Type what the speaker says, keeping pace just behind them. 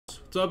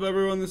What's up,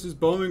 everyone? This is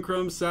Bowman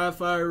Chrome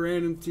Sapphire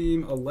Random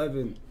Team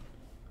 11.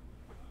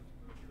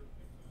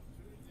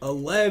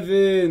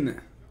 11!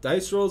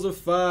 Dice rolls of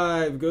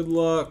 5. Good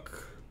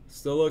luck.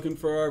 Still looking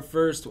for our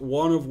first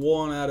 1 of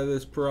 1 out of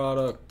this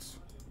product.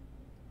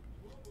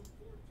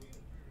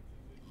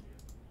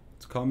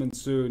 It's coming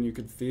soon. You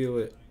can feel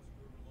it.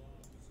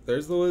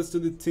 There's the list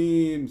of the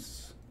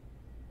teams.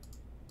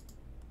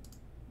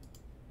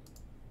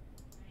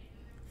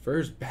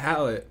 First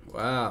ballot.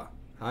 Wow.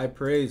 High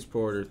praise,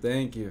 Porter.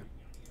 Thank you.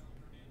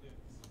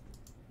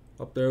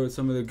 Up there with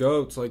some of the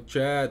GOATs like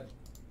Chad.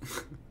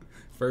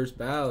 First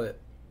ballot.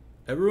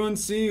 Everyone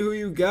see who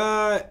you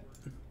got.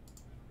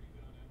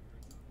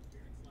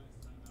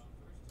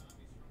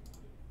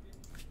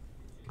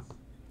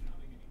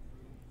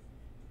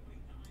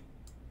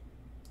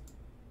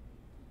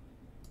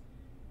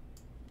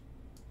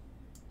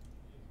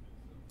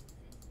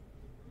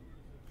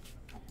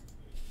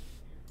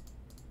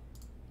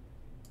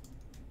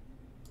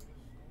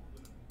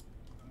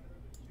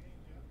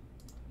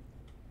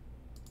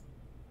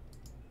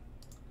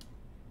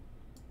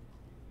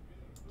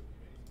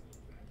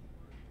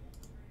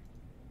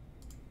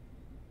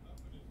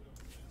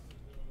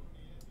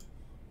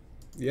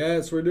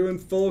 Yes, we're doing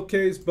full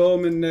case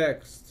Bowman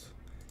next.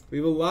 We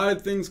have a lot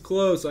of things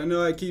close. I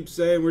know I keep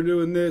saying we're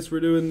doing this,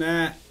 we're doing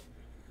that.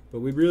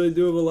 But we really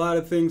do have a lot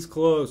of things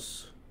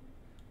close.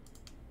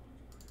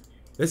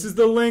 This is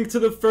the link to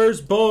the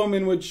first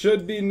Bowman, which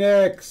should be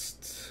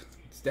next.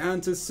 It's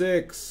down to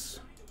 6.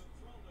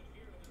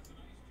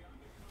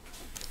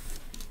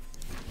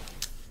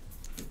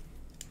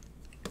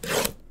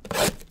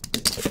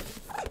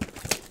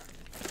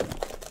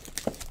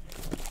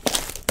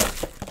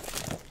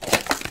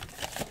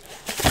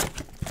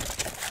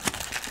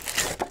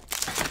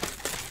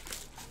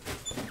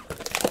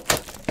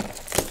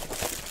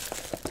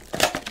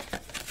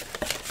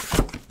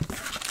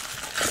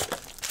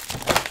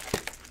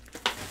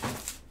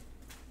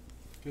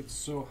 It's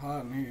so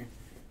hot in here.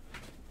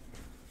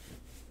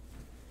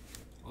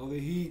 All the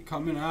heat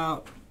coming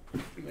out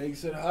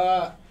makes it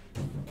hot.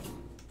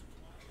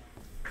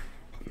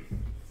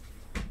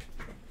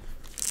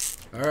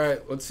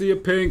 Alright, let's see a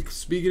pink.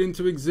 Speak it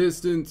into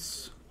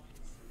existence.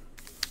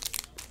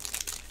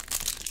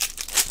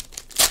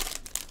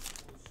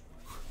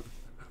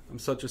 I'm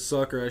such a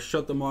sucker. I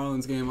shut the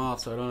Marlins game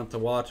off so I don't have to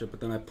watch it, but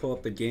then I pull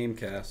up the game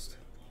cast.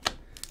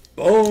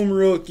 Boom,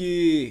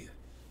 rookie!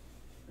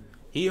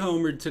 He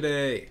homered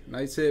today.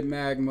 Nice hit,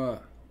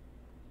 Magma.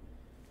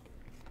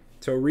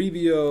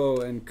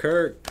 Toribio and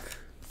Kirk.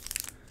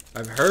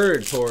 I've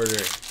heard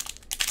Porter.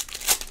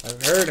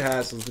 I've heard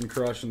Hassel's been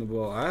crushing the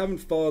ball. I haven't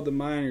followed the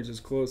minors as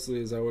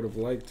closely as I would have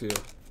liked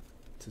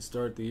to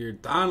start the year.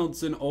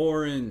 Donaldson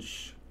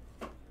orange.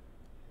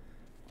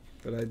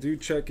 But I do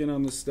check in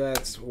on the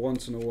stats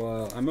once in a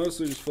while. I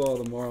mostly just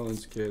follow the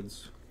Marlins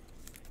kids.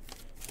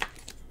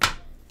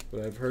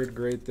 But I've heard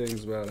great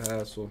things about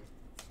Hassel.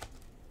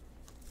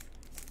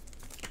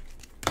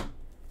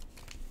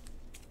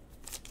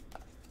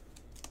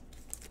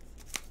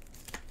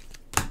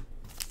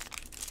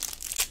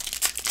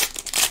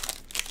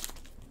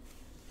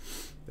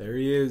 There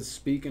he is.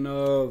 Speaking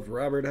of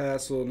Robert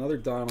Hassel, another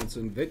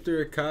Donaldson, Victor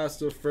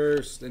Acosta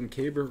first, and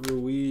Keibert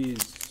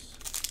Ruiz.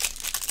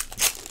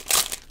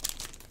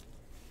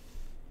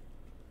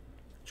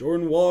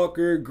 Jordan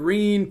Walker,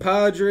 green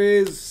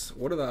Padres.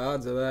 What are the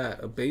odds of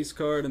that? A base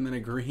card and then a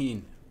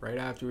green right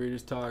after we were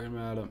just talking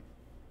about him.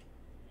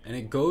 And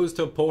it goes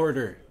to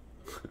Porter.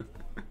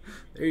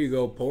 There you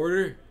go,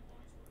 Porter.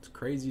 It's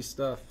crazy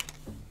stuff.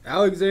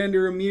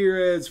 Alexander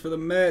Ramirez for the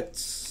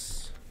Mets.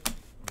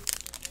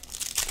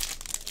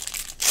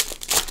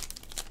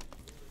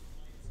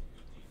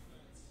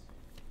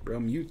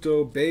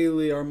 Romuto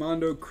Bailey,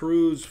 Armando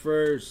Cruz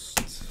first.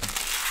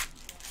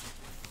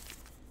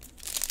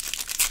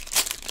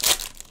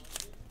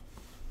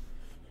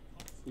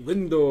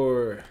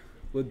 Lindor,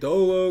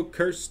 Lodolo,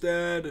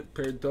 Kerstad,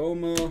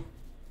 Perdomo.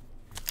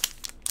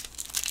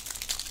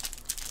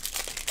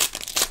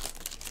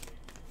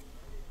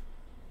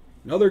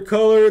 Another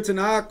color, it's an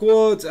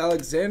aqua, it's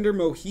Alexander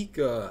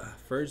Mojica.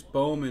 First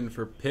Bowman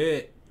for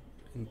Pitt.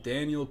 And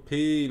Daniel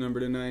P, number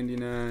to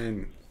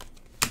 99.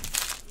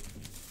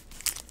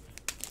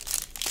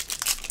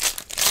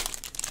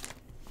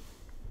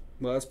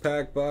 Last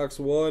pack, box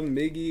 1,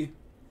 Miggy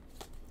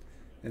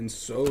and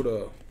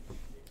Soto.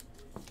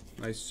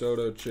 Nice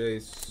Soto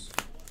chase.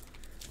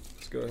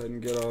 Let's go ahead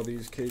and get all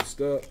these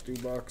cased up. Do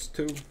box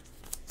 2.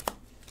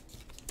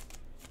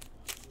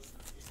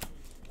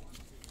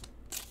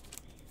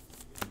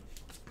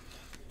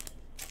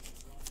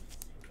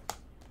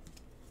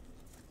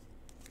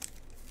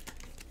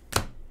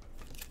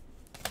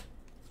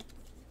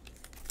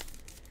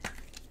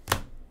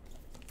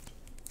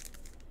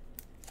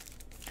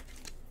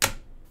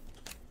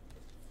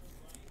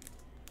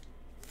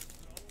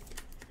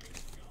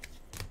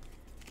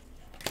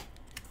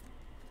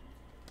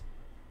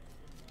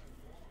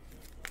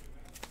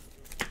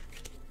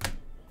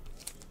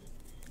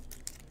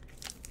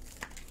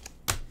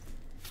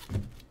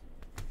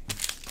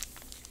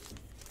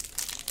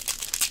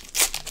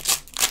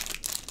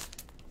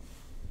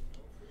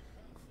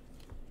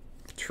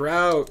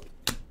 Trout.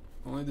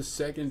 Only the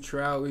second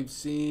Trout we've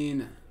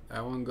seen.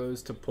 That one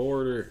goes to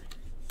Porter.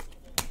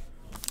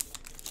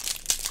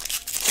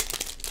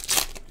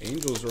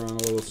 Angels are on a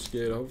little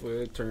skid. Hopefully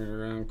they turn it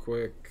around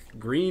quick.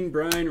 Green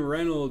Brian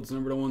Reynolds,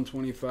 number to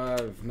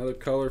 125. Another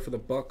color for the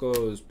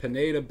Buccos.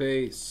 Pineda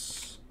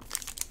base.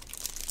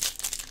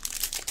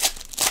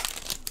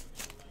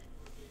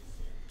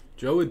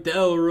 Joe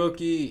Adell,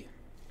 rookie.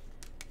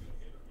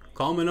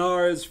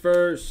 Colmenares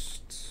first.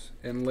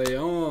 And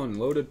Leon,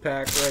 loaded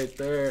pack right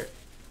there.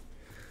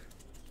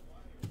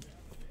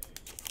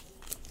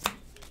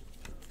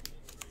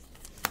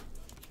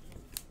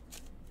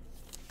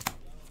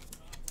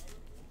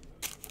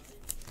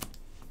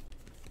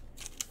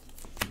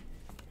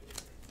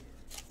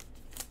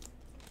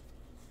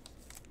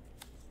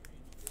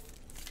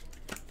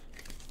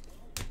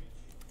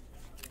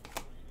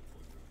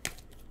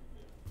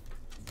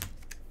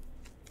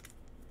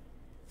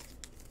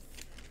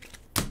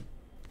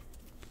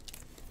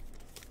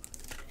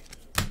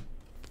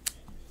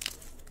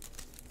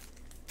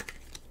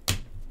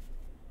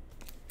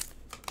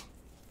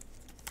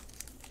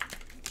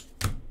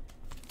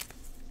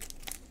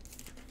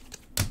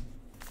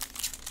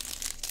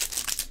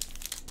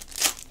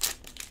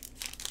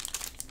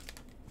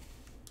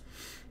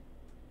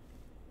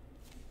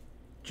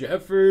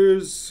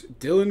 Jeffers,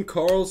 Dylan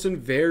Carlson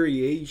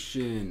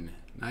variation.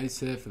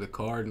 Nice hit for the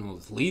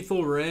Cardinals.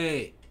 Lethal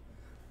Ray.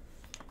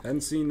 Haven't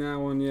seen that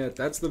one yet.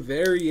 That's the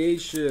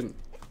variation.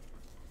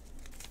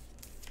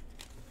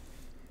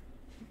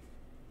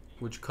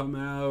 Which come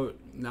out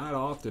not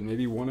often.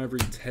 Maybe one every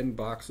 10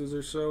 boxes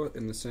or so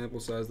in the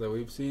sample size that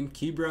we've seen.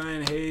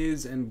 Ke'Bryan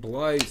Hayes and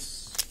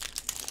Blyce.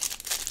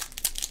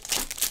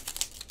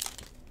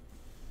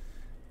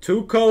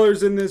 Two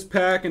colors in this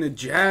pack and a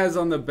Jazz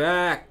on the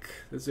back.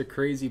 This is a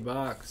crazy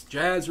box.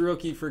 Jazz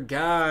rookie for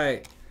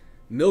Guy.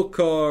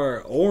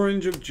 Milkar.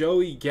 Orange of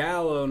Joey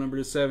Gallo, number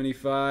to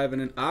 75.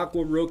 And an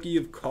Aqua rookie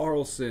of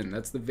Carlson.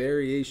 That's the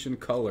variation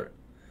color.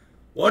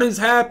 What is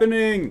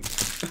happening?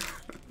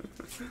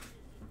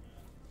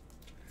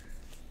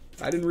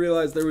 I didn't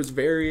realize there was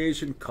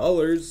variation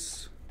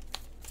colors.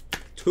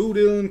 Two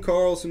Dylan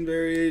Carlson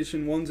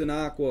variation. One's an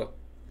Aqua.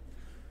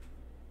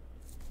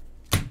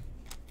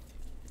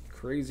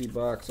 Crazy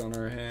box on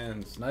our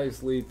hands.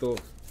 Nice Lethal.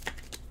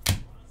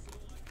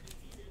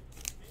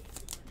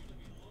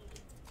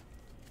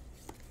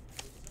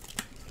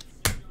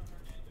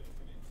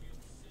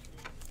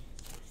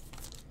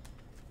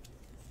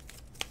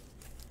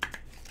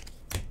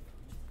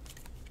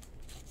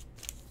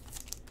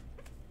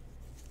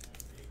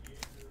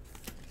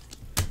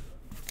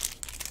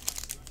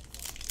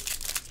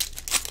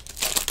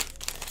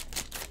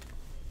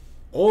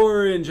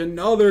 Orange,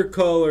 another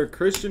color.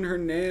 Christian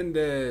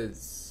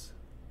Hernandez.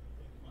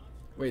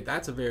 Wait,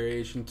 that's a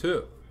variation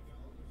too,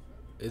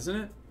 isn't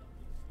it?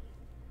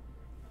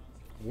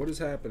 What is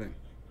happening?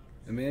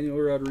 Emmanuel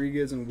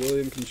Rodriguez and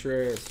William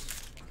Contreras.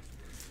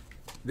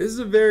 This is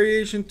a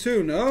variation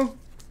too, no?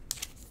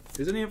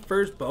 Isn't he a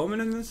first Bowman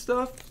in this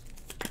stuff?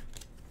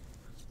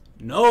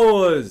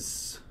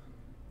 Noah's.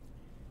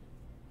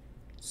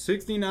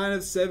 69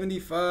 of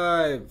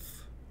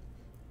 75.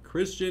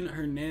 Christian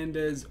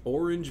Hernandez,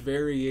 orange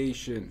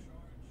variation.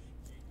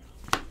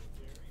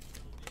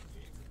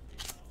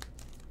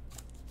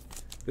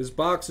 This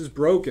box is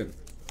broken.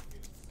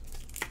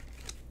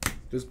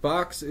 This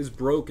box is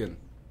broken.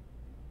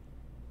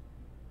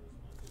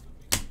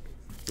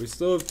 We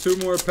still have two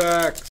more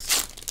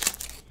packs.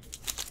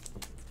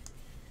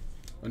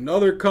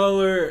 Another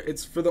color.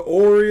 It's for the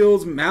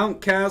Orioles.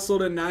 Mountcastle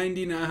to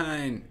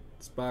 99.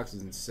 This box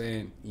is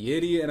insane.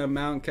 Yiddy and a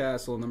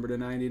Mountcastle, number to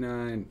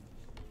 99.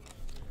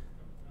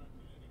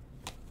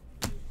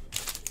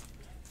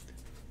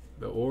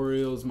 The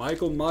Orioles.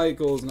 Michael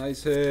Michaels,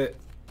 nice hit.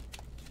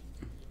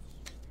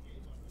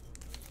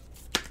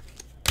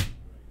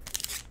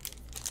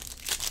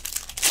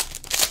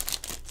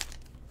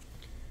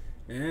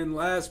 And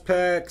last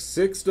pack,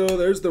 Sixto.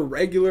 There's the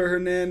regular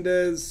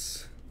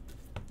Hernandez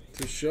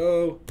to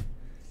show.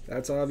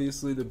 That's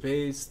obviously the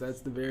base.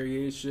 That's the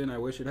variation. I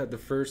wish it had the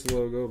first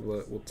logo,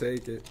 but we'll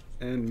take it.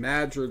 And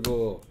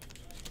Madrigal.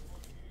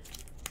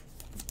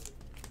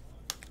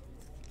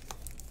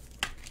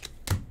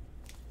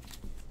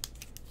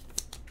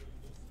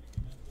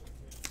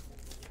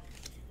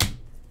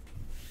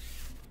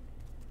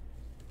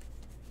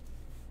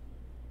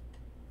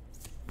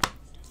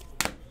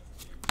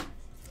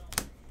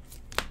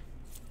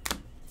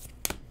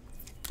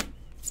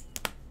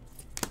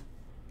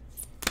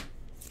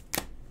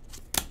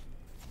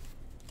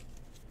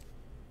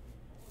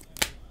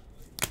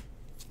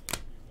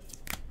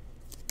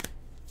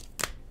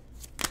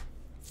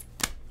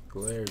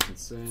 Glare's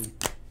insane.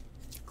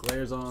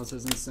 Glare's almost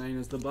as insane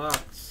as the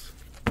box.